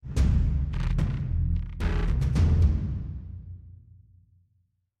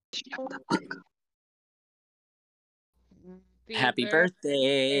Happy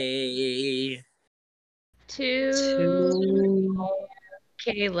birthday to To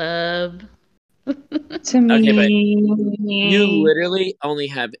Caleb. Okay, but me. you literally only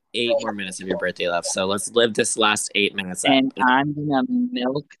have 8 more minutes of your birthday left, so let's live this last 8 minutes up. And I'm gonna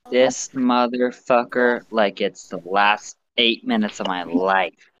milk this motherfucker like it's the last 8 minutes of my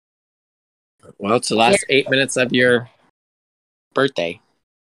life. Well, it's the last 8 minutes of your birthday.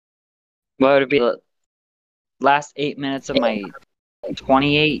 What would it be? The last 8 minutes of my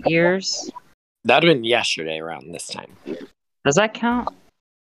 28 years? That would have been yesterday around this time. Does that count?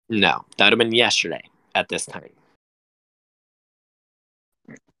 No, that would have been yesterday at this time.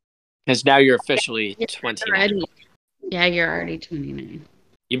 Because now you're officially 29. Yeah, you're already 29.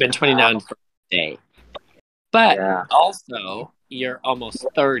 You've been 29 for a day. But Yeah. also, you're almost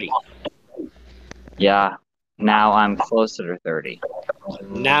 30. Yeah. Now I'm closer to 30.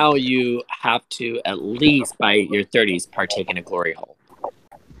 Now you have to, at least by your 30s, partake in a glory hole.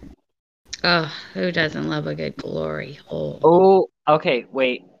 Oh, who doesn't love a good glory hole? Oh, okay,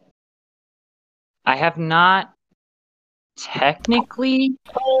 wait. I have not technically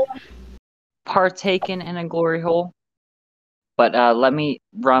partaken in a glory hole, but let me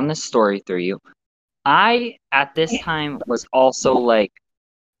run the story through you. I, at this time, was also like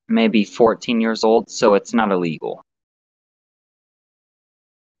maybe 14 years old, so it's not illegal.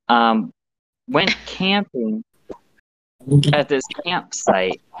 Went camping at this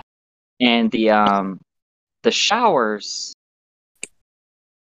campsite, and the showers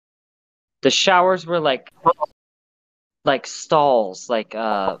were like stalls, like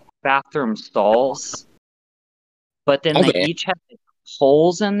bathroom stalls, but then they Okay. each had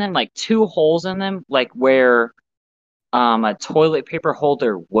holes in them, like 2 holes in them, like where a toilet paper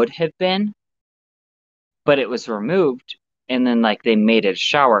holder would have been, but it was removed, and then like they made it a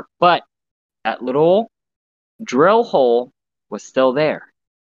shower, but that little drill hole was still there.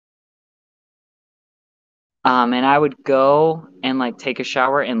 And I would go and like take a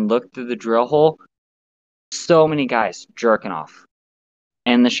shower and look through the drill hole. So many guys jerking off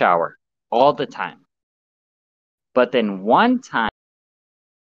in the shower all the time. But then one time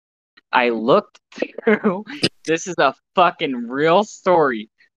I looked through, this is a fucking real story.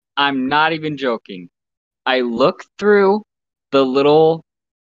 I'm not even joking. I looked through the little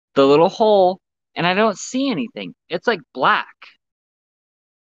hole and I don't see anything. It's like black.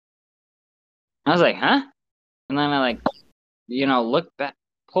 I was like, huh? And then I like, look back,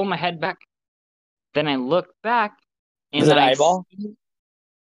 pull my head back. Then I look back and Was it I eyeball? see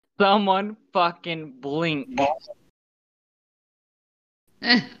someone fucking blink.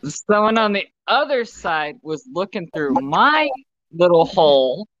 Someone on the other side was looking through my little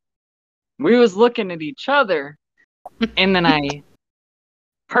hole. We was looking at each other, and then I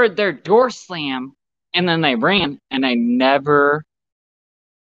heard their door slam, and then they ran, and I never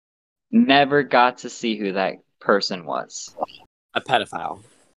got to see who that person was. A pedophile.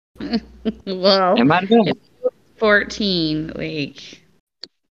 Well, It might have been. 14, like.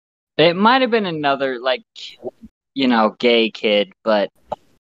 It might have been another, like, gay kid, but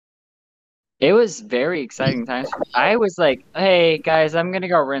it was very exciting times. I was like, hey, guys, I'm going to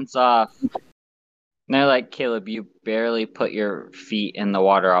go rinse off. And they're like, Caleb, you barely put your feet in the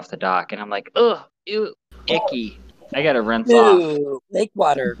water off the dock. And I'm like, ugh, ew, icky. I got to rinse off. Ew, lake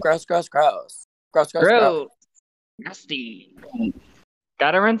water. Gross, gross, gross. Gross, gross, gross. Gross. Nasty.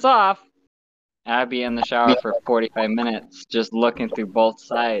 Got to rinse off. I'd be in the shower for 45 minutes just looking through both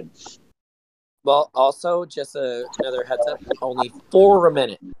sides. Well, also, just another heads up, only 4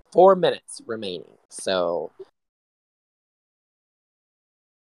 minutes remaining. So,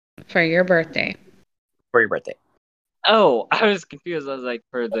 For your birthday. for your birthday. Oh, I was confused. I was like,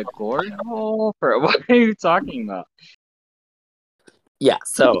 for the glory hole? For what are you talking about? Yeah,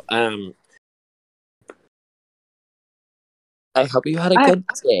 so, I hope you had a good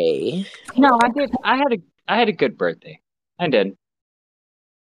day. No, I did. I had a good birthday. I did.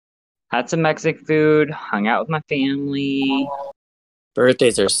 Had some Mexican food, hung out with my family.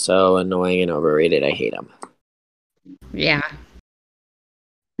 Birthdays are so annoying and overrated. I hate them. Yeah.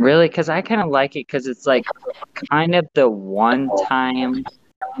 Really? Because I kind of like it because it's like kind of the one time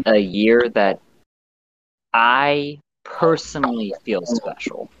a year that I personally feel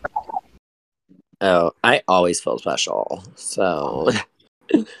special. Oh, I always feel special. So,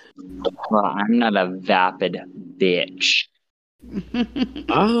 Well, I'm not a vapid bitch.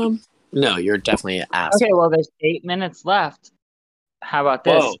 no, you're definitely an asshole. Okay, well, there's 8 minutes left. How about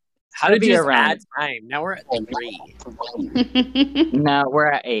this? Whoa. How did you Trivia add time? Now we're at 3. No, we're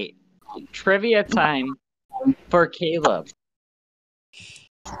at 8. Trivia time for Caleb.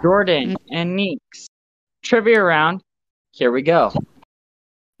 Jordan and Neeks. Trivia round. Here we go.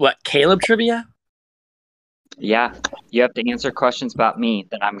 What, Caleb trivia? Yeah, you have to answer questions about me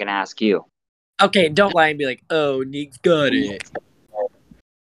that I'm gonna ask you. Okay, don't lie and be like, oh, Neek's got it.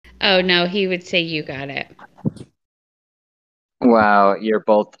 Oh, no, he would say you got it. Wow, you're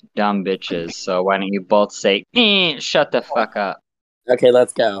both dumb bitches. So why don't you both say, shut the fuck up? Okay,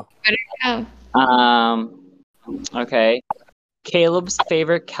 let's go. Oh, Okay. Caleb's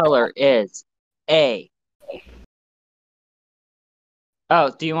favorite color is A.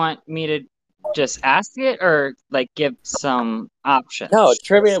 Oh, do you want me to just ask it or like give some options? No,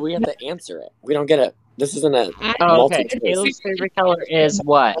 trivia, we have to answer it. We don't get it. This isn't a Oh, okay. multi-choice. Caleb's favorite color is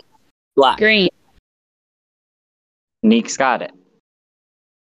what? Black. green. Neek's got it.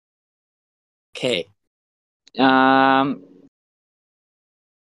 Okay. Um,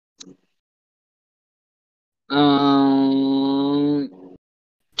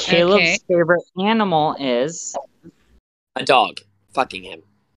 Caleb's Okay. favorite animal is A dog. Fucking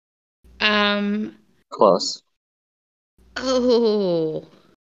him. close. Oh,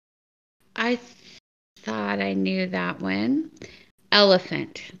 I thought I knew that one.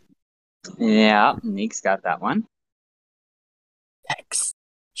 Elephant. Yeah, Neek's got that one. X.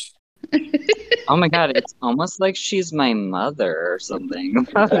 Oh my god, it's almost like she's my mother or something.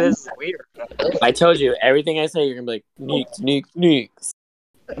 That is weird. I told you, everything I say, you're going to be like, Neeks.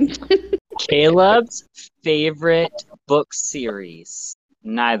 Caleb's favorite book series.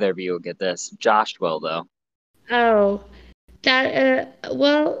 Neither of you will get this. Josh will, though. Oh, that,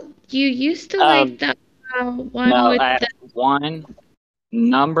 well, you used to like that one No, with I have the, one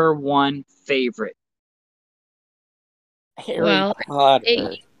number one favorite. Harry well, Potter.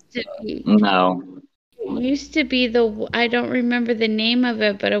 it No. used to be the, I don't remember the name of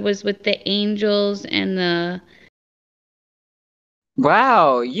it, but it was with the angels and the,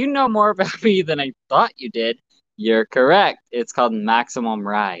 Wow, you know more about me than I thought you did. You're correct. It's called Maximum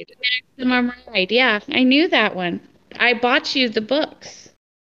Ride. am I right? Yeah, I knew that one. I bought you the books.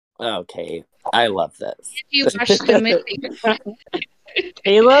 Okay. I love this. You watched the movie.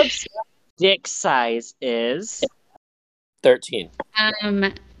 Caleb's dick size is 13.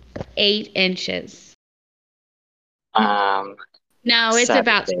 8 inches. um No, it's Saturday,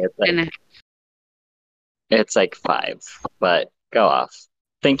 about it's like- and a half. it's like 5, but go off.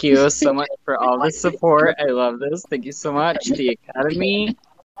 Thank you so much for all the support. I love this. Thank you so much. The Academy.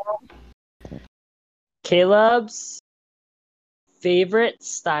 Caleb's favorite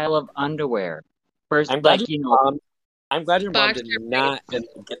style of underwear. First, I'm glad like, I'm glad your mom did Boxer not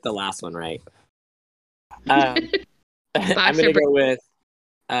get the last one right. I'm Boxer going to go with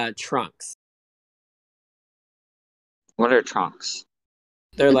trunks. what are trunks?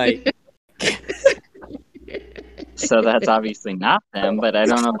 They're like, So that's obviously not them, but I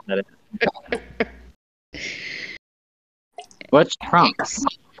don't know what that is. What's trunks?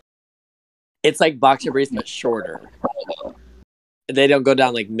 it's like boxer briefs, but shorter. They don't go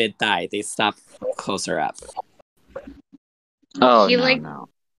down like mid-thigh. They stop closer up. Oh, He no, like- no.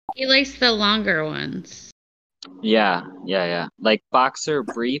 He likes the longer ones. Yeah. Like boxer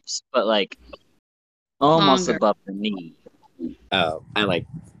briefs, but like almost Longer. above the knee. Oh, I like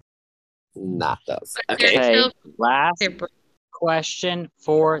not those. Okay. They're Okay, still- last they're br- question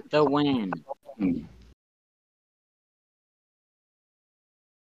for the win.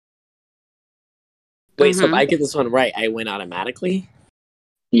 Wait, so if Uh-huh. I get this one right, I win automatically?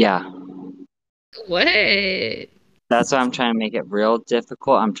 Yeah, What? that's why I'm trying to make it real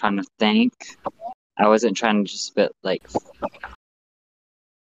difficult. I'm trying to think. I wasn't trying to just spit like.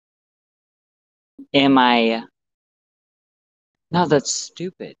 Am I? No, that's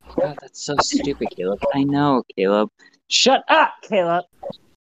stupid. God, that's so stupid, Caleb. I know, Caleb. Shut up, Caleb.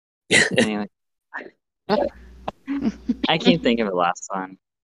 Anyway, I can't think of the last one.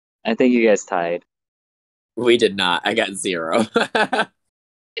 I think you guys tied. We did not. I got 0.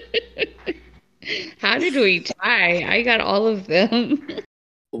 How did we tie? I got all of them.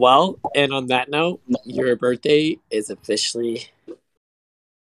 Well, and on that note, your birthday is officially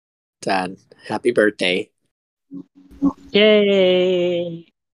done. Happy birthday. Yay!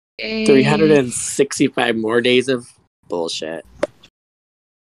 365 more days of bullshit.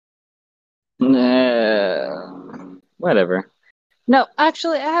 Whatever. No,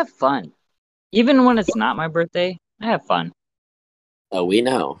 actually, I have fun. Even when it's not my birthday, I have fun. Oh, we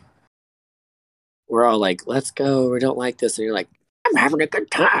know. We're all like, let's go. We don't like this. And you're like, I'm having a good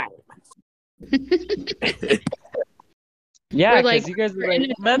time. Yeah, We're like, because you guys were we're in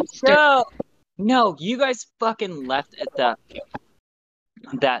like, a let's dumpster. go. No, you guys fucking left at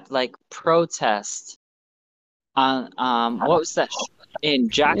that like protest on what was that in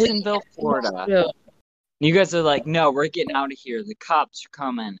Jacksonville, Florida. You guys are like, no, we're getting out of here. The cops are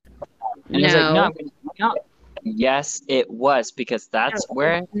coming. And he's like, no, I'm going to hang out. Yes, it was, because that's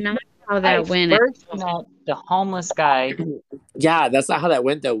where Not how I that went. first met the homeless guy. Yeah, that's not how that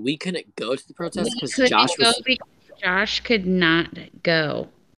went though. We couldn't go to the protest because Josh was. Josh could not go.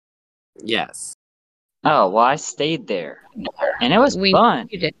 Yes. Oh, well, I stayed there. And it was fun.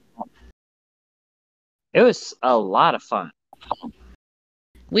 You did. It was a lot of fun.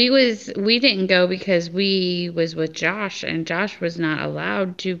 We didn't go because we was with Josh, and Josh was not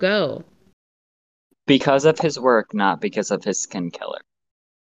allowed to go. Because of his work, not because of his skin killer.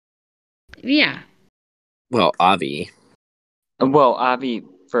 Yeah. Well, Avi. Well, Avi,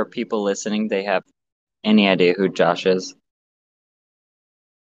 for people listening, they have any idea who Josh is?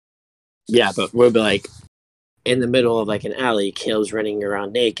 Yeah, but we'll be like in the middle of like an alley, Caleb's running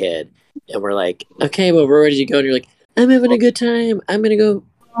around naked, and we're like, okay, well, we're ready to go. And you're like, I'm having a good time. I'm gonna go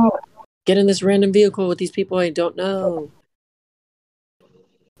get in this random vehicle with these people I don't know.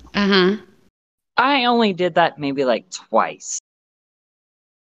 Uh-huh. I only did that maybe like twice.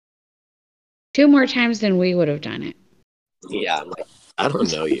 2 more times than we would have done it. Yeah, I'm like, I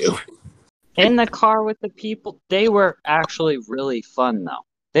don't know you. In the car with the people, they were actually really fun though.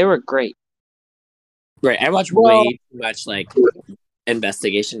 They were great. Right, I watch way too much like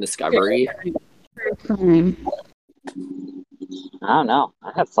Investigation Discovery. I don't know.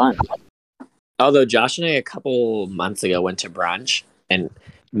 I have fun. Although Josh and I a couple months ago went to brunch and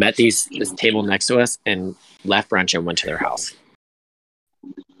met this table next to us and left brunch and went to their house.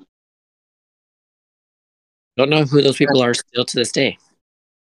 Don't know who those people are still to this day.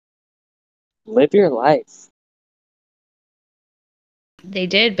 Live your life. They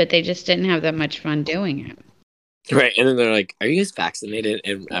did, but they just didn't have that much fun doing it. Right, and then they're like, "Are you guys vaccinated?"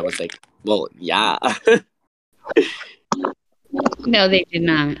 And I was like, "Well, yeah." No, they did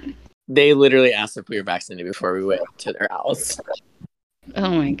not. They literally asked if we were vaccinated before we went to their house. Oh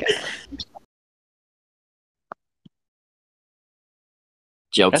my god.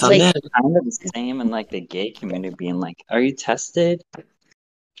 Jokes That's on like them. kind of the same in like the gay community being like, are you tested?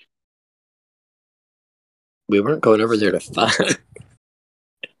 We weren't going over there to fuck.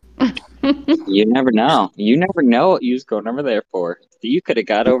 You never know. You never know what you was going over there for. You could have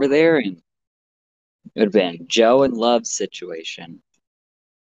got over there and it would have been Joe and Love situation.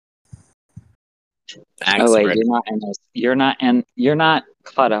 Oh wait, you're not in this. You're not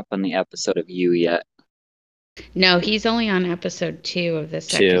caught up on the episode of You yet. No, he's only on episode 2 of the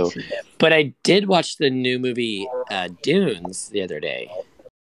second season. But I did watch the new movie Dunes the other day.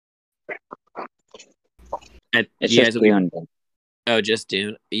 It's just Dune. Oh, just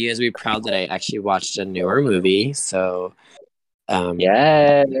Dune. You guys will be proud that I actually watched a newer movie. So,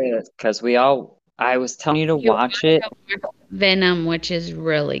 yeah, because I was telling you to watch it. Venom, which is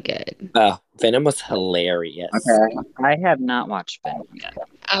really good. Venom was hilarious. Okay, I have not watched Venom yet.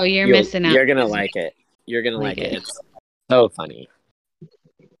 Oh, you're missing out. You're gonna like it. You're gonna like it. It's so funny.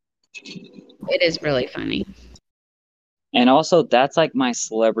 It is really funny. And also, that's like my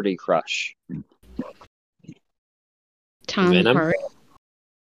celebrity crush. Tom Hardy.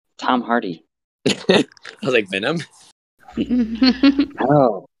 Tom Hardy. I was like, Venom?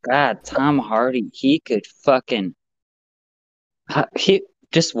 Oh, God, Tom Hardy. He could fucking... He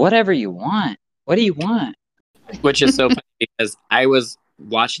just whatever you want. What do you want? Which is so funny because I was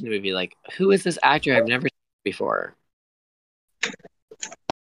watching the movie like, who is this actor I've never seen before?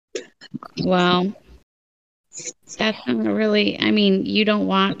 Well, that's not really... I mean, you don't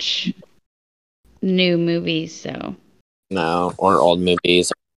watch new movies, so... No, or old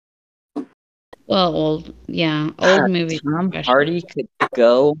movies. Well, old movies. Tom Hardy could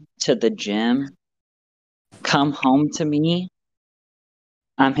go to the gym, come home to me.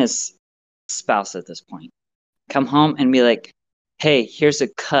 I'm his spouse at this point. Come home and be like, hey, here's a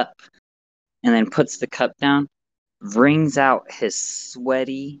cup. And then puts the cup down, wrings out his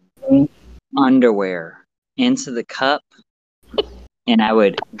sweaty underwear into the cup. And I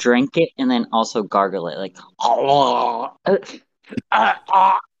would drink it and then also gargle it like, Oh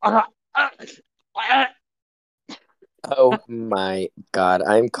my god,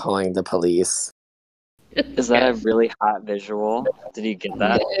 I'm calling the police. Is that a really hot visual? Did you get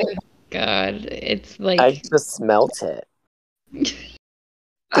that? God, it's like... I just smelt it.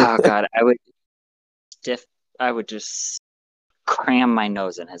 Oh god, I would just cram my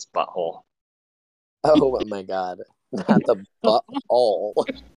nose in his butthole. Oh my god. Not the butthole.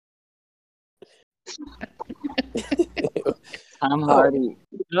 Tom Hardy.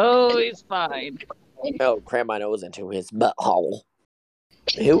 No, he's fine. Oh, cram my nose into his butthole.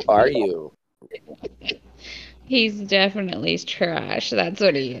 Who are you? He's definitely trash. That's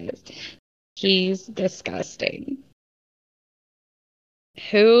what he is. He's disgusting.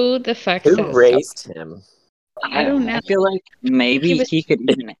 Who the fuck Who says so? raised him? I don't know. I feel like maybe He was he could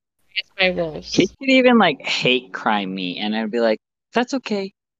even raised by wolves. he could even like hate crime me, and I'd be like, that's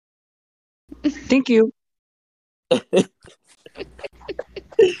okay. Thank you.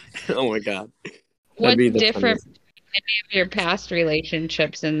 Oh my god. What's be the different funniest. between any of your past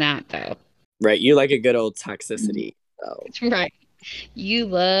relationships in that, though? Right, you like a good old toxicity. Oh. Right. You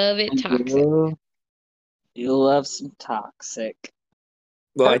love it toxic. You love some toxic.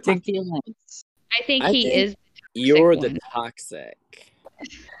 Well, I Hurt my think I feelings. think I he think is the you're toxic the one. toxic.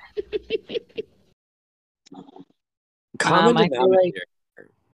 Common I feel like denominator.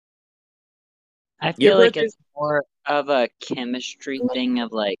 Your birthday's it's more of a chemistry thing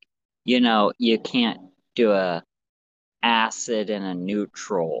of like, you can't do a acid and a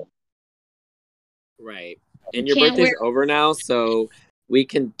neutral. right. And You your can't birthday's wear. over now, so we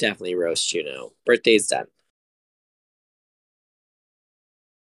can definitely roast you now. Birthday's done.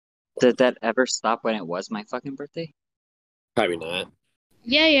 Did that ever stop when it was my fucking birthday? Probably not.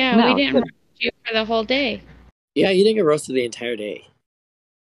 Yeah, we No, it didn't couldn't. roast you for the whole day. Yeah, you didn't get roasted the entire day.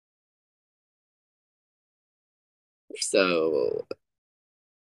 So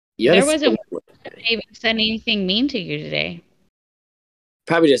you had There a wasn't split. one that even said anything mean to you today.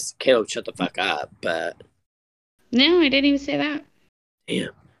 Probably just Caleb shut the fuck up, but No, I didn't even say that.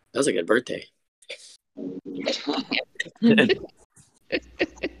 damn, that was a good birthday.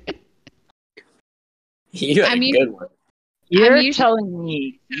 You had I'm a usually, good one. You're usually telling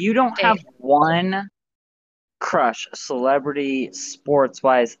me you don't have one crush, celebrity, sports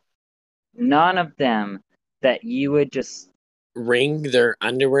wise, none of them that you would just Wring their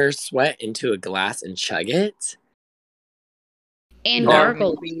underwear sweat into a glass and chug it? and No.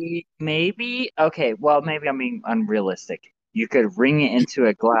 gargle. maybe okay, well maybe I'm being unrealistic. You could wring it into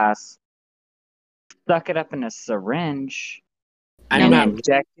a glass, suck it up in a syringe, I'm and not.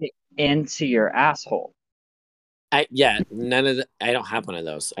 inject it into your asshole. None of the. I don't have one of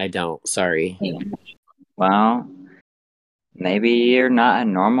those. I don't. Sorry. Well, maybe you're not a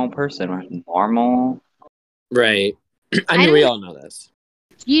normal person with normal. Right. I mean, don't. we all know this.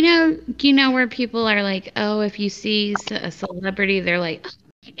 You know where people are like, oh, if you see a celebrity, they're like, oh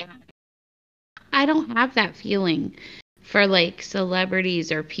my God. I don't have that feeling for like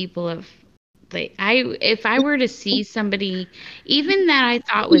celebrities or people of like if I were to see somebody even that I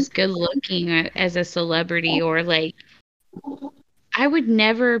thought was good looking as a celebrity or like I would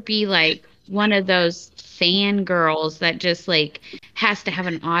never be like one of those fangirls that just like has to have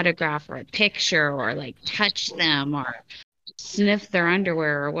an autograph or a picture or like touch them or sniff their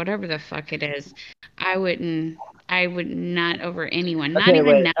underwear or whatever the fuck it is. I would not over anyone. Not Okay, even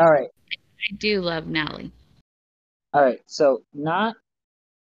wait. Nelly. All right. I do love Nelly. All right. So not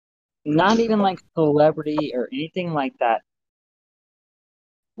even like celebrity or anything like that.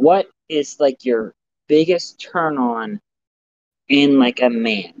 What is like your biggest turn on in like a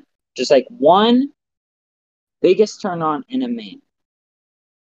man? Just like one biggest turn on in a man.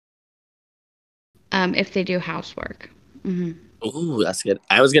 If they do housework. Hmm. Ooh, that's good.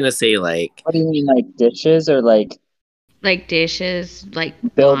 I was gonna say like What do you mean, like dishes or like Like dishes, like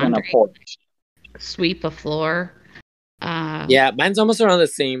building a laundry, porch? sweep a floor. yeah, mine's almost around the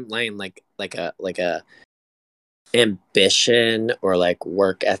same line, like a ambition or like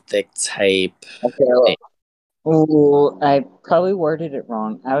work ethic type. Okay. thing. Ooh, I probably worded it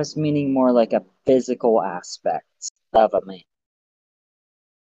wrong. I was meaning more like a physical aspect of a man.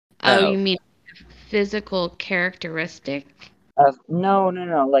 Oh, Oh, you mean physical characteristic? No,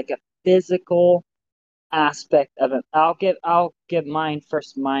 like a physical aspect of it. I'll give mine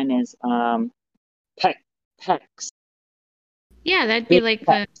first. Mine is pecs. Yeah, that'd be Big like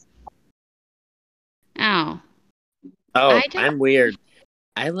pecs. oh. oh, I don't I'm weird.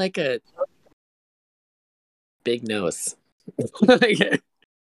 I like a big nose.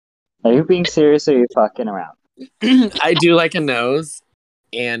 Are you being serious or are you fucking around? I do like a nose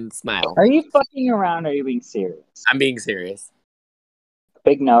and smile. Are you fucking around or are you being serious? I'm being serious.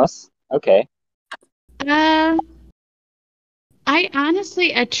 Big nose. Okay. uh I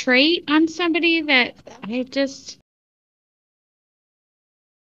honestly a trait on somebody that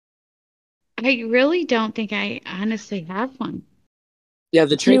I really don't think I honestly have one. Yeah,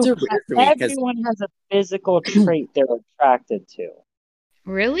 the traits are weird for me because Everyone has a physical trait they're attracted to.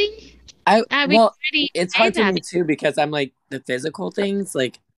 Really? I I mean, well, why do you it's say hard for that? me too because I'm like the physical things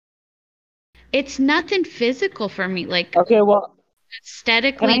like It's nothing physical for me. Like Okay, well, can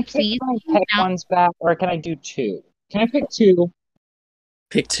aesthetically I take pleasing. my pick No, ones back or can I do two? Can I pick two?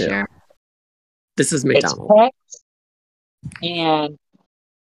 pick two. sure. This is It's McDonald's. pecks and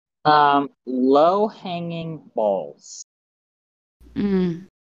low hanging balls. Mm.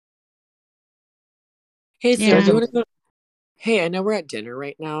 Hey, so Yeah. do you want to go? Hey, I know we're at dinner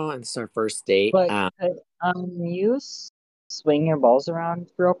right now, and it's our first date. But you swing your balls around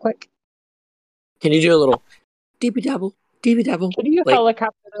real quick? Can you do a little deepy double, deepy double? Can you Like,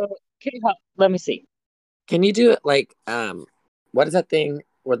 helicopter? Let me see. can you do it like what is that thing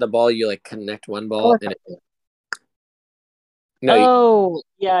where the ball you like connect one ball and Oh,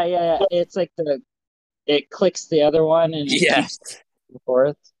 yeah. It's like it clicks the other one and it yeah. keeps going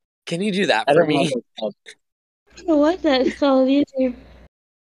forth. Can you do that I for don't know me? what it's called. I don't know what that's called either.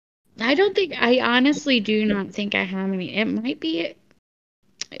 I honestly do not think I have any. It might be,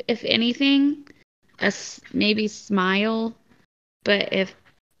 if anything, maybe smile, but if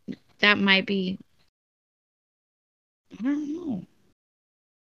that might be, I don't know.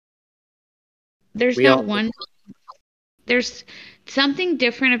 There's We not all one. There's something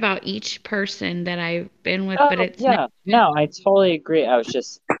different about each person that I've been with, but Oh, it's yeah. No, I totally agree. I was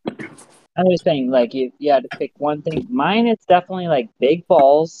saying, like, if you had to pick one thing, mine is definitely like big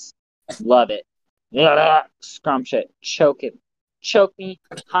balls. Love it. Blah, scrump it. Choke it. Choke me.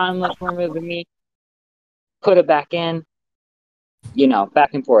 Heimlich removing me. Put it back in.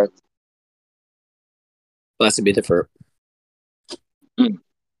 Back and forth. blessed be the fruit.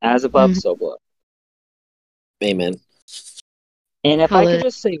 As above, so below. Amen. And if I could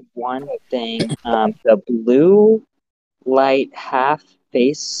just say one thing, the blue light half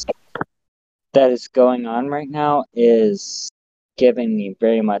face that is going on right now is giving me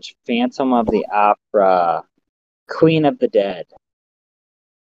very much Phantom of the Opera, Queen of the Dead.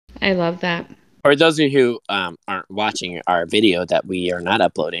 I love that. For those of you who aren't watching our video that we are not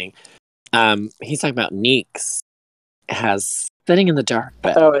uploading, he's talking about Neeks has sitting in the dark,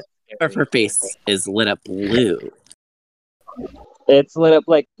 but her face is lit up blue. It's lit up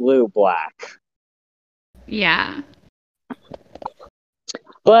like blue black. Yeah.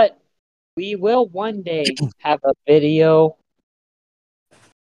 But we will one day have a video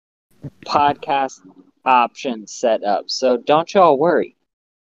podcast option set up. So don't y'all worry.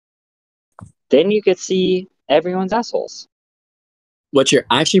 Then you could see everyone's assholes. What you're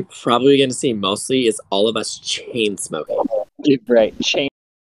actually probably going to see mostly is all of us chain smoking. Right.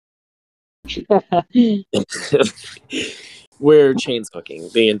 We're chain smoking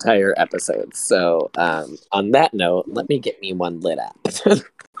the entire episode. So on that note, let me get me one lit up.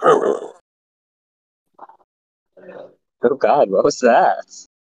 Oh God, what was that?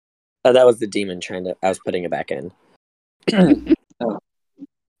 That was the demon I was putting it back in.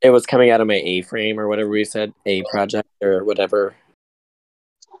 It was coming out of my A-frame or whatever we said, A project or whatever.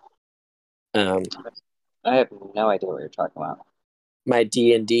 I have no idea what you're talking about. My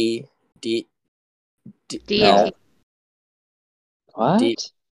D&D. No. What?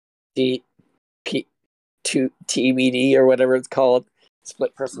 TBD or whatever it's called.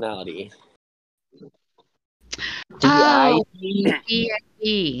 Split personality. DID.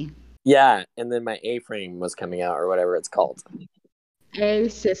 Yeah, and then my A-frame was coming out or whatever it's called. A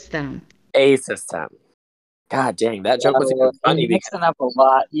system. God dang, that joke was even funny.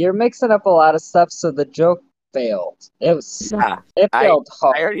 You're mixing up a lot of stuff, so the joke failed. It failed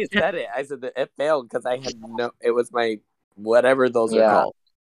hard. I already said it. I said that it failed because I had it was my whatever those are called.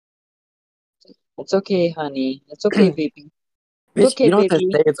 It's okay, honey. It's okay, baby. Bitch, you don't have to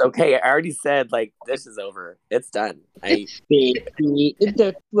say it's okay. I already said, like, this is over. It's done. Baby,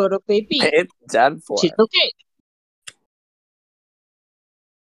 the little baby. It's done for. She's okay.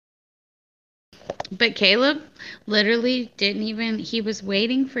 But Caleb literally he was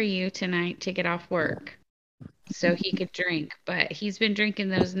waiting for you tonight to get off work so he could drink. But he's been drinking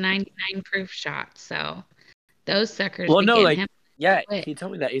those 99 proof shots. So those suckers. Well, no, like, yeah, he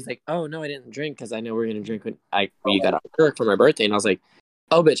told me that. He's like, oh, no, I didn't drink because I know we're going to drink when you got off work for my birthday. And I was like,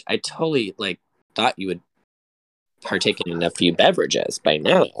 oh, bitch, I totally, like, thought you would partake in a few beverages by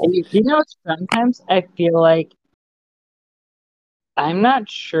now. Sometimes I feel like I'm not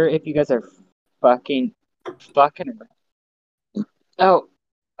sure if you guys are fucking around. Oh,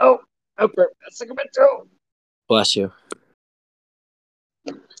 that's like a bit too. Bless you.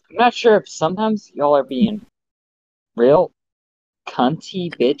 I'm not sure if sometimes y'all are being real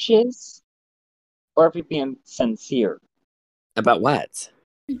cunty bitches or if you're being sincere. About what?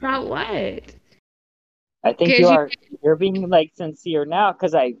 About what? I think you're being like sincere now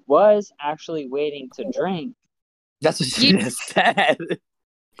because I was actually waiting to drink. That's what she just said.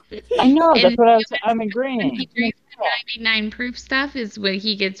 I know, that's what I'm agreeing. He drinks the 99 proof stuff is when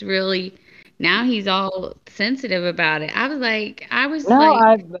he gets really Now he's all sensitive about it. I was No,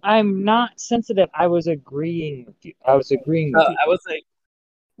 like, I'm not sensitive. I was agreeing with you. I was agreeing with you. I was like,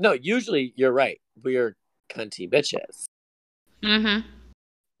 no, usually you're right. We are cunty bitches. uh-huh.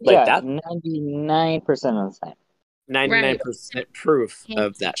 Like Yeah, that's 99% of the time. 99% proof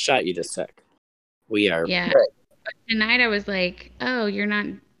of that shot you just took. We are. Yeah. Right. But tonight I was like, oh, you're not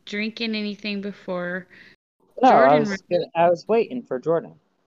drinking anything before No, Jordan. I was waiting for Jordan.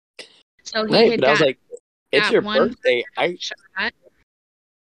 So he Right, had but I was got like, it's that your one birthday. shot.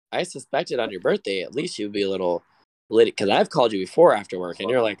 I suspected on your birthday, at least you'd be a little lit. Because I've called you before after work,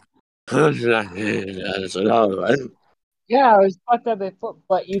 and you're like, Yeah, I was fucked up before,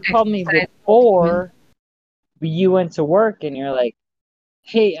 but you called me before you went to work, and you're like,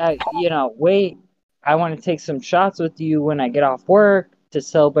 hey, wait, I want to take some shots with you when I get off work to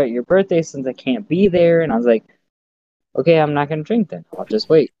celebrate your birthday since I can't be there. And I was like, okay, I'm not going to drink then. I'll just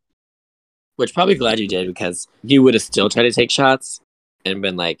wait. which probably glad you did, because you would have still tried to take shots and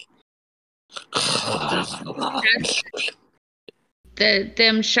been like,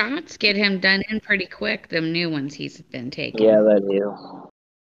 Them shots get him done in pretty quick. Them new ones he's been taking. Yeah, that do.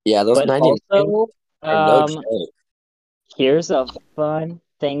 yeah, those But 99 also, are no joke. here's a fun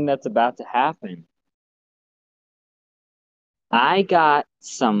thing that's about to happen. I got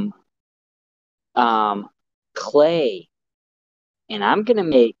some clay, and I'm gonna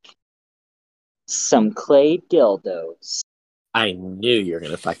make some clay dildos. I knew you were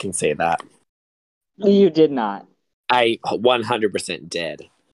going to fucking say that. You did not. I 100% did.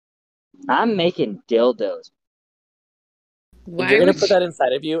 I'm making dildos. Why You're going would to put that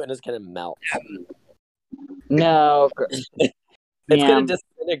inside of you, and it's going to melt. No, It's going to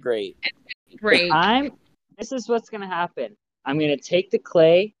disintegrate. break? This is what's gonna happen. I'm gonna take the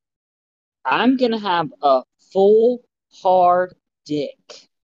clay. I'm gonna have a full hard dick.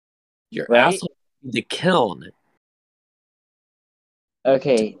 Your Right? asshole in the kiln.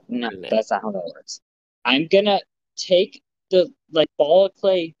 Okay, no, that's not how that works. I'm gonna take the ball of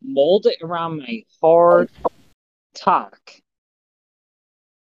clay, mold it around my hard cock,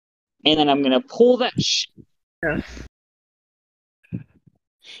 and then I'm gonna pull that shit.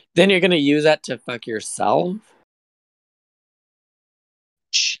 Then you're going to use that to fuck yourself?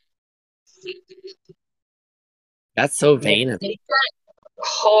 That's so vain of Take that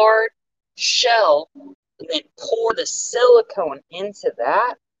hard shell and then pour the silicone into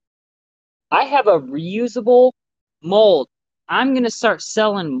that. I have a reusable mold. I'm gonna start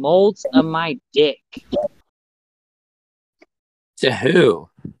selling molds of my dick. To who?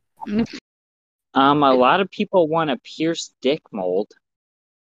 A lot of people want a pierced dick mold.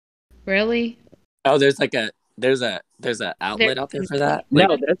 Really? Oh, there's a outlet out there for that?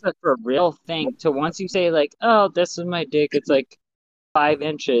 No, that's a for real thing. So once you say like, oh, this is my dick, it's like 5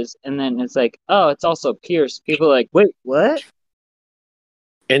 inches, and then it's like, oh, it's also pierced. People are like, wait, what?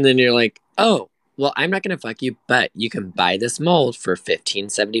 And then you're like, oh, well, I'm not gonna fuck you, but you can buy this mold for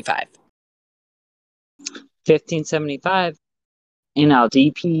 $15.75. $15.75, and I'll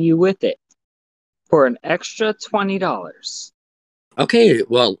DP you with it for an extra $20. Okay,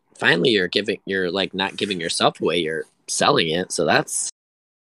 well, finally you're like not giving yourself away, you're selling it, so that's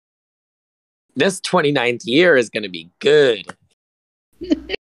this 29th year is gonna be good.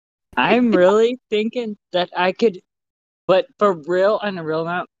 I'm really thinking that I could, but for real, on a real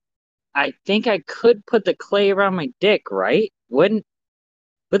note, I think I could put the clay around my dick, right? Would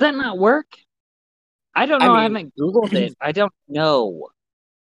that not work? I don't know. I haven't Googled it. I don't know.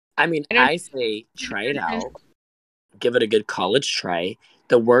 I mean, I say try it out. Give it a good college try.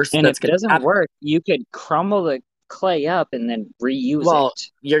 The worst And that's if it gonna doesn't happen, work, you could crumble the clay up and then reuse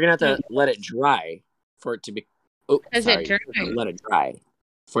it. you're gonna have to let it dry for it to be. Oh, Does sorry. it dry? Let it dry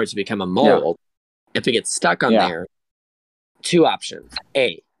for it to become a mold. Yeah. If it gets stuck on there, 2 options: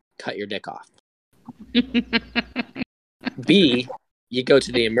 A, cut your dick off. B, you go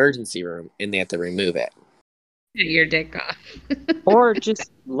to the emergency room and they have to remove it. Cut your dick off. Or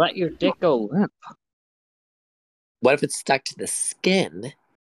just let your dick go limp. What if it's stuck to the skin?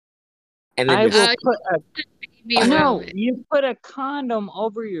 And then you put a condom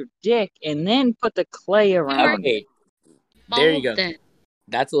over your dick and then put the clay around it. There you go.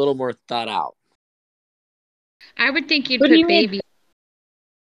 That's a little more thought out. I would think you'd put baby.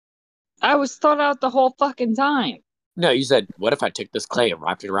 I was thought out the whole fucking time. No, you said, what if I took this clay and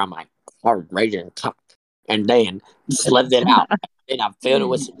wrapped it around my hard raging cock and then slipped it out and I filled it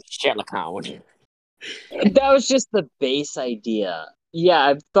with some silicone? That was just the base idea. Yeah,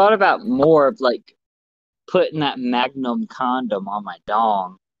 I've thought about more of like putting that Magnum condom on my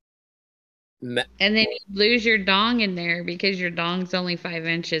dong. And then you lose your dong in there because your dong's only 5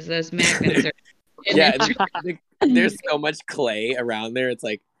 inches. Those magnets are. Yeah, there's so much clay around there. It's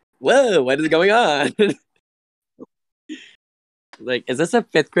like, whoa, what is going on? Like, is this a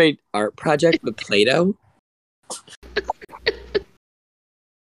 5th grade art project with Play-Doh?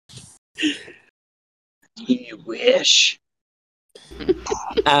 You wish.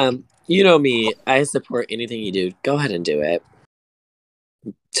 You know me. I support anything you do. Go ahead and do it.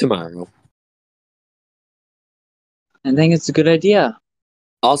 Tomorrow. I think it's a good idea.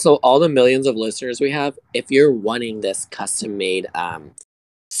 Also, all the millions of listeners we have, if you're wanting this custom-made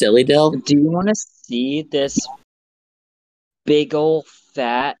silly dill, Do you want to see this big old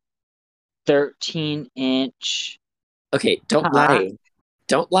fat 13-inch? okay, don't lie.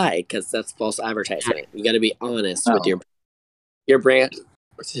 Don't lie, because that's false advertisement. You got to be honest with your brand. Do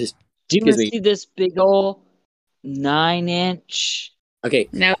you want to see this big old 9-inch? Okay,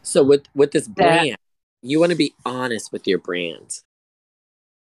 No. so with this brand, you want to be honest with your brand.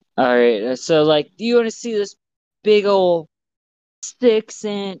 All right, so like, do you want to see this big old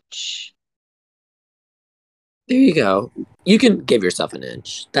 6-inch? There you go. You can give yourself an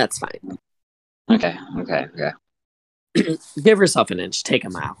inch. That's fine. Okay. Give yourself an inch. Take a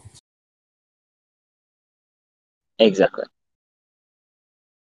mile. Exactly.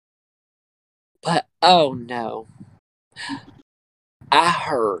 But, oh no. I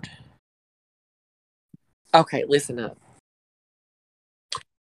heard. Okay, listen up.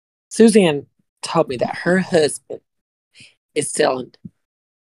 Suzanne told me that her husband is selling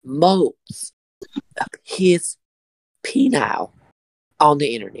molds of his penile on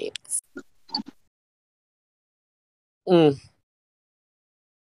the internet.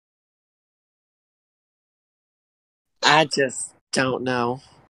 I just don't know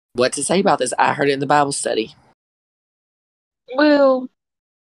what to say about this. I heard it in the Bible study. Well,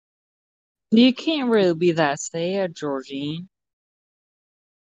 you can't really be that sad, Georgine.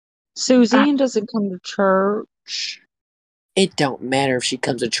 Suzanne doesn't come to church. It don't matter if she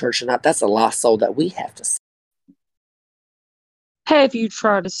comes to church or not. That's a lost soul that we have to save. Have you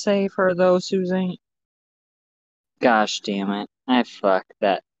tried to save her though, Suzanne? Gosh damn it. I fucked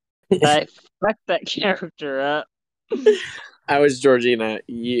that. I fucked that character up. I was Georgina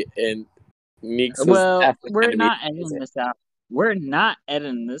and Meeks was Well, we're not editing this out. We're not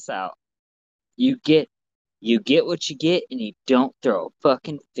editing this out. You get what you get, and you don't throw a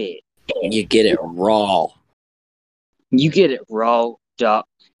fucking fit. You get it raw. You get it raw, duck.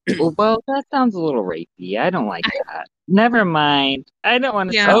 Well, that sounds a little rapey. I don't like that. Never mind. I don't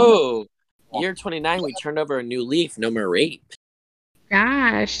want to. Yeah. Oh, year 29, we turned over a new leaf. No more rape.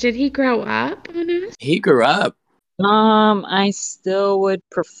 Gosh, did he grow up on us? He grew up. I still would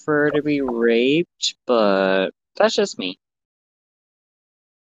prefer to be raped, but that's just me.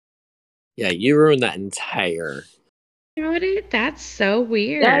 Yeah, you ruined that entire. That's so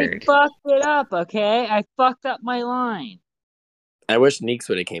weird. I fucked it up, okay? I fucked up my line. I wish Neeks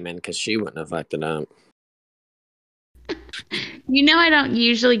would have came in because she wouldn't have fucked it up. You know, I don't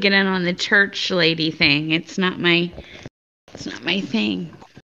usually get in on the church lady thing. It's not my thing.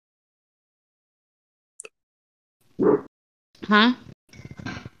 Huh?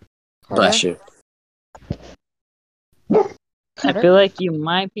 Bless you. I feel like you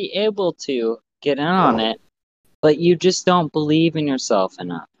might be able to get in on it, but you just don't believe in yourself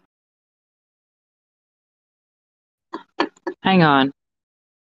enough. Hang on.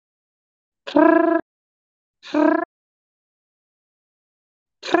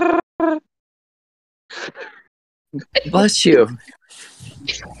 Bless you.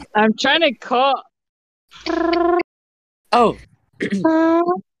 I'm trying to call. Oh.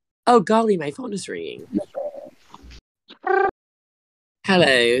 Oh, golly, my phone is ringing.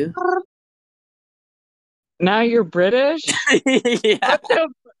 Hello. Now you're British? Yeah. What the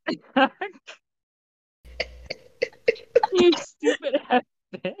fuck? You stupid ass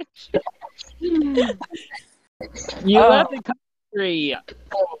bitch. You left the country.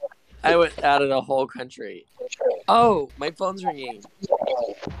 I went out of the whole country. Oh, my phone's ringing.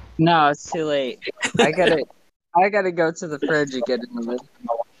 No, it's too late. I gotta go to the fridge and get another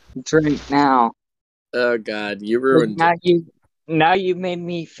drink now. Oh God, you ruined it. Now you made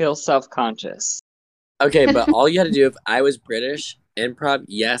me feel self-conscious. Okay, but all you had to do if I was British, improv,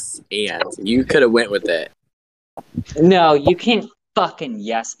 yes, and you could have went with it. No, you can't fucking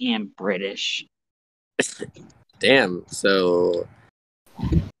yes and British. Damn, so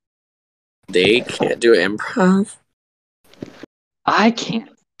they can't do improv? I can't.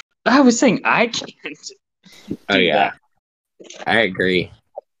 I was saying I can't. Oh yeah, I agree.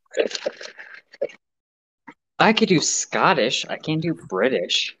 I could do Scottish. I can't do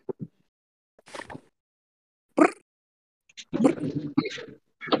British.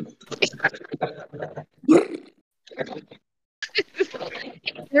 Is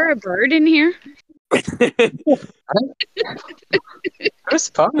there a bird in here? There's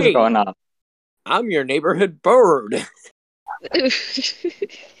fun Hey. going on. I'm your neighborhood bird.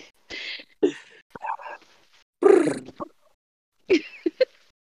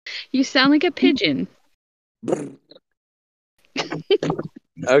 You sound like a pigeon.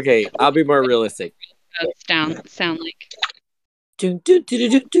 Okay, I'll be more realistic. Sound like. Do, do, do,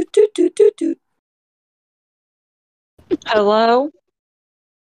 do, do, do, do, do, do. Hello?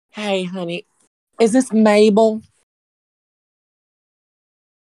 Hey, honey. Is this Mabel?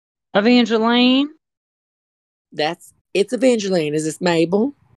 Evangeline? It's Evangeline. Is this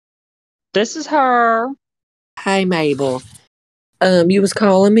Mabel? This is her. Hey, Mabel. You was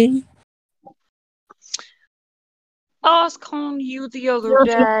calling me? I was calling you the other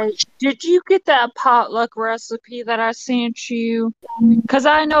day. Did you get that potluck recipe that I sent you? Because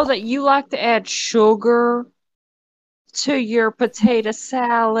I know that you like to add sugar to your potato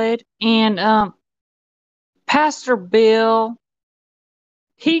salad. And Pastor Bill,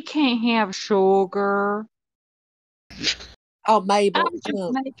 he can't have sugar. Oh, Mabel. I'm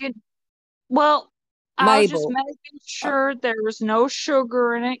just making, well, I was just Mabel. making sure there was no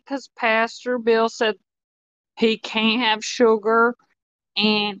sugar in it because Pastor Bill said he can't have sugar.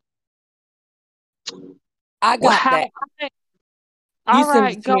 And I got that. All You sent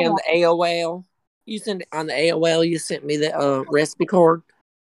right, it to go me on on. the AOL. You sent it on the AOL. You sent me the recipe card.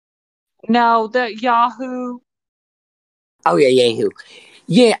 No, the Yahoo. Oh yeah, Yahoo.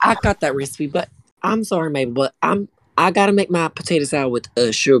 Yeah, I got that recipe, but I'm sorry, Mabel, but I gotta make my potato salad with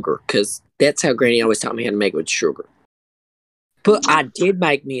sugar because that's how Granny always taught me how to make it with sugar. But I did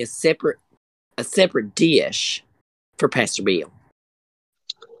make me a separate dish for Pastor Bill.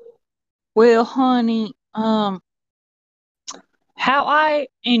 Well, honey, how I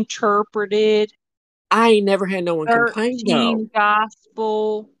interpreted I ain't never had no one complain though. 13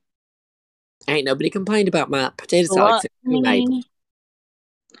 gospel Ain't nobody complained about my potato salad except you, Mabel.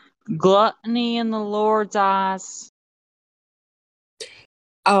 gluttony in the Lord's eyes.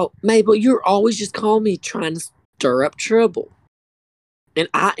 Oh, Mabel, you're always just calling me trying to stir up trouble. And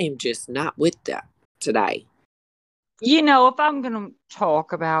I am just not with that today. You know, if I'm going to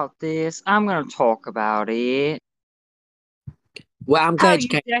talk about this, I'm going to talk about it. Well, I'm How glad you you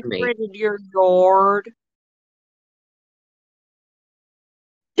came to me. decorated your yard.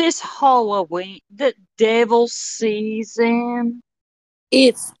 This Halloween, the devil season.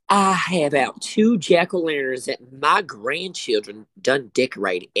 I have out 2 jack-o'-lanterns that my grandchildren done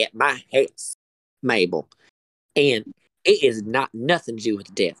decorated at my house, Mabel. And it is not nothing to do with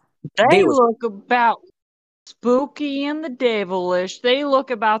the devil. They look about spooky and the devilish. They look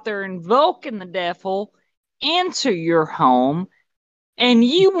about they're invoking the devil into your home. And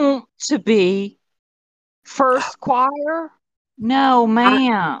you want to be first choir? No,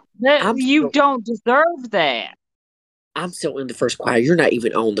 ma'am. You don't deserve that. I'm still in the first choir. You're not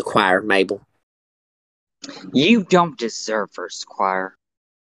even on the choir, Mabel. You don't deserve first choir.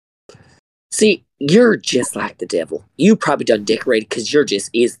 See, you're just like the devil. You probably done decorated because you're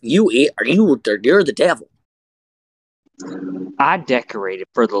the devil. I decorated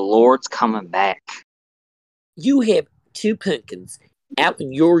for the Lord's coming back. You have 2 pumpkins out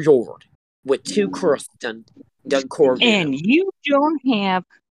in your yard with 2 crusts done carved in And them. you don't have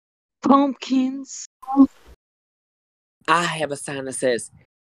pumpkins. I have a sign that says,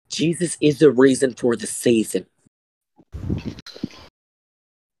 Jesus is the reason for the season.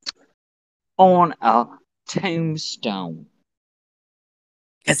 On a tombstone.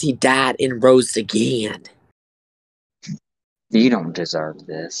 Because he died and rose again. You don't deserve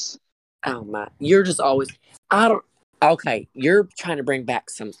this. Oh my, you're just always, okay, you're trying to bring back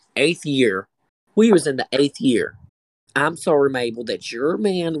some 8th year. We was in the 8th year. I'm sorry, Mabel, that your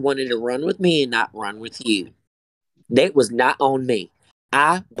man wanted to run with me and not run with you. That was not on me.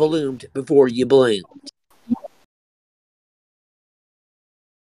 I bloomed before you bloomed.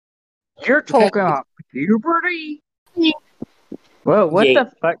 You're talking about puberty? Well, what Yeah.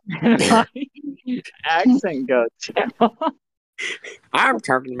 the fuck did my accent go to? I'm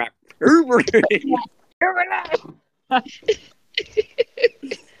talking about puberty.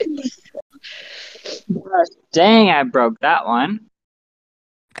 Dang, I broke that one.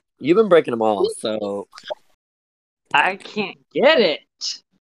 You've been breaking them all, so I can't get it.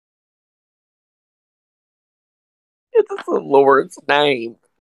 it's the Lord's name.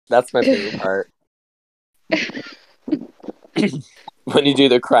 That's my favorite part. When you do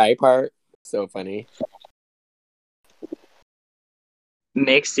the cry part, so funny.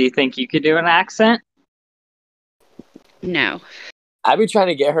 Mix, do you think you could do an accent? No. I'd be trying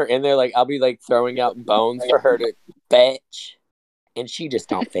to get her in there. Like, I'll be like throwing out bones for her to fetch, and she just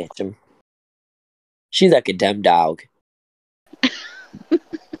don't fetch them. She's like a dumb dog.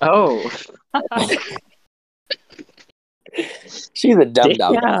 Oh. She's a dumb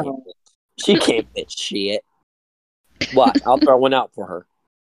dog. Yeah. She can't fetch shit. What? I'll throw one out for her.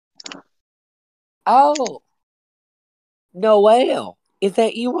 Oh, Noelle, is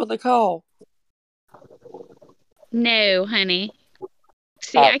that you on the call? No, honey.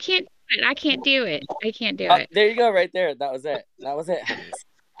 See, Oh. I can't do it. I can't do it. I can't do it. There you go, right there. That was it. That was it, honeys.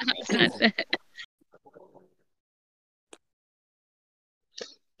 That's not it.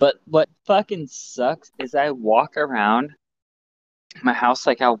 But what fucking sucks is I walk around my house,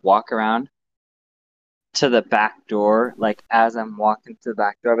 like I'll walk around to the back door, like as I'm walking to the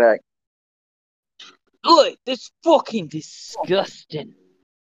back door, I'll be like, "Oi, that's fucking disgusting.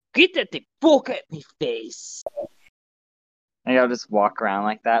 Get that the fuck at me face." And I'll just walk around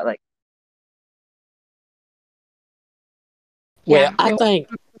like that, like, Well, Yeah. I think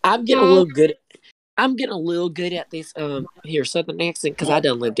I'm getting a little good. I'm getting a little good at this here southern accent because I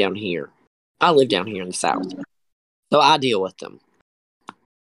done live down here. I live down here in the south, so I deal with them.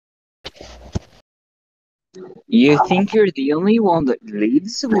 you think you're the only one that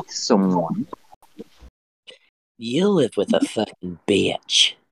lives with someone? You live with a fucking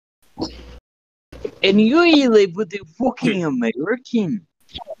bitch. And you live with a fucking American.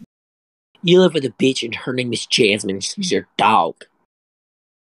 You live with a bitch, and her name is Jasmine. She's your dog.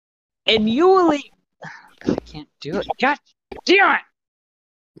 And you live... I can't do it. God damn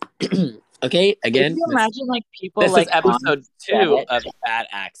it! Okay, again. Can you imagine, like, people This like is episode 2 on of Bad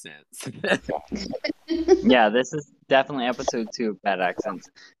Accents. Yeah, this is definitely episode 2 of Bad Accents.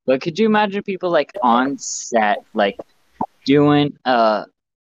 But could you imagine people like on set, like doing a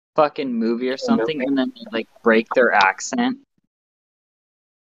fucking movie or something, and then they, like break their accent?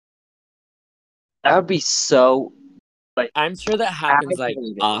 That would be so. I'm sure that happens like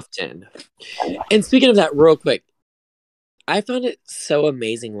Aggravating. often. And speaking of that, real quick, I found it so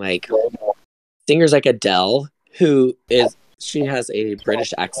amazing. Like singers like Adele, she has a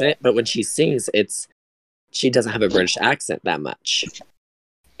British accent, but when she sings, she doesn't have a British accent that much.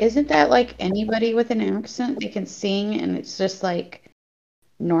 Isn't that like anybody with an accent? They can sing and it's just like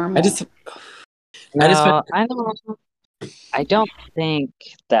normal. I just No, I don't think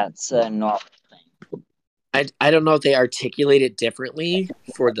that's a normal thing. I don't know if they articulate it differently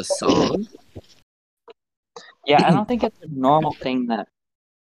for the song. Yeah, I don't think it's a normal thing that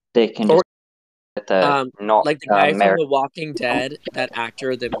they can Or- just like the guy from The Walking Dead, that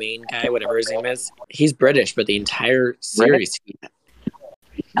actor, the main guy, whatever his name is, he's British, but the entire series,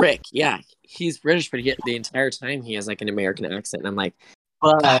 Rick, yeah, he's British, but the entire time he has like an American accent. And I'm like,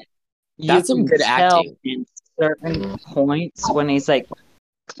 But that's some good acting. In certain points when he's like,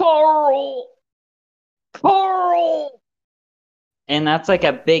 Carl, and that's like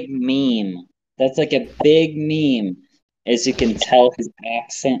a big meme. That's like a big meme, as you can tell his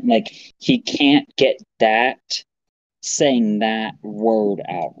accent. Like he can't get that saying that word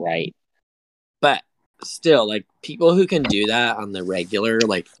out right. But still, like people who can do that on the regular,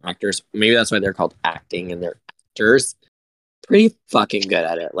 like actors, maybe that's why they're called acting and they're actors. Pretty fucking good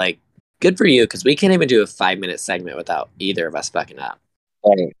at it. Like, good for you, because we can't even do a 5-minute segment without either of us fucking up.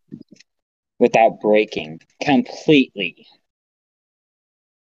 Right. Without breaking completely.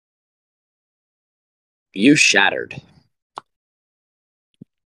 You shattered.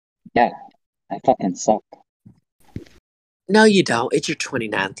 Yeah, I fucking suck. No, you don't. It's your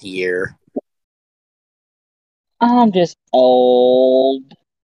 29th year. I'm just old.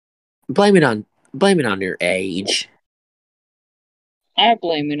 Blame it on your age. I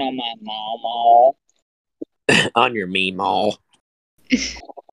blame it on my mama. On your meemaw.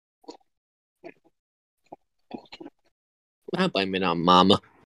 I blame it on mama.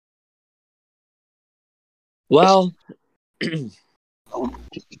 Well,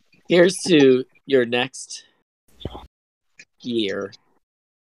 here's to your next year.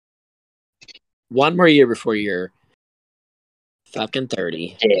 One more year before you're fucking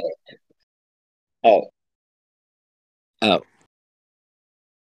 30. Yeah. Oh.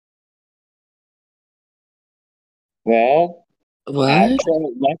 Well, What?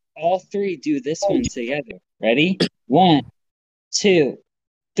 let's all three do this one together. Ready? 1, 2,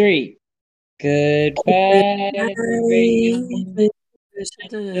 3. Goodbye.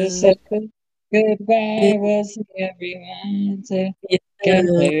 Goodbye. We'll see everyone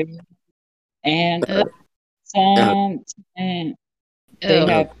together. And sometimes they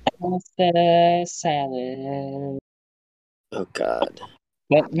have pasta salad. Oh God.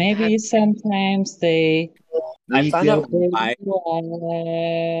 But maybe sometimes they I need found out good why. to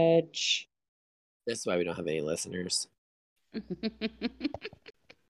watch. This is why we don't have any listeners.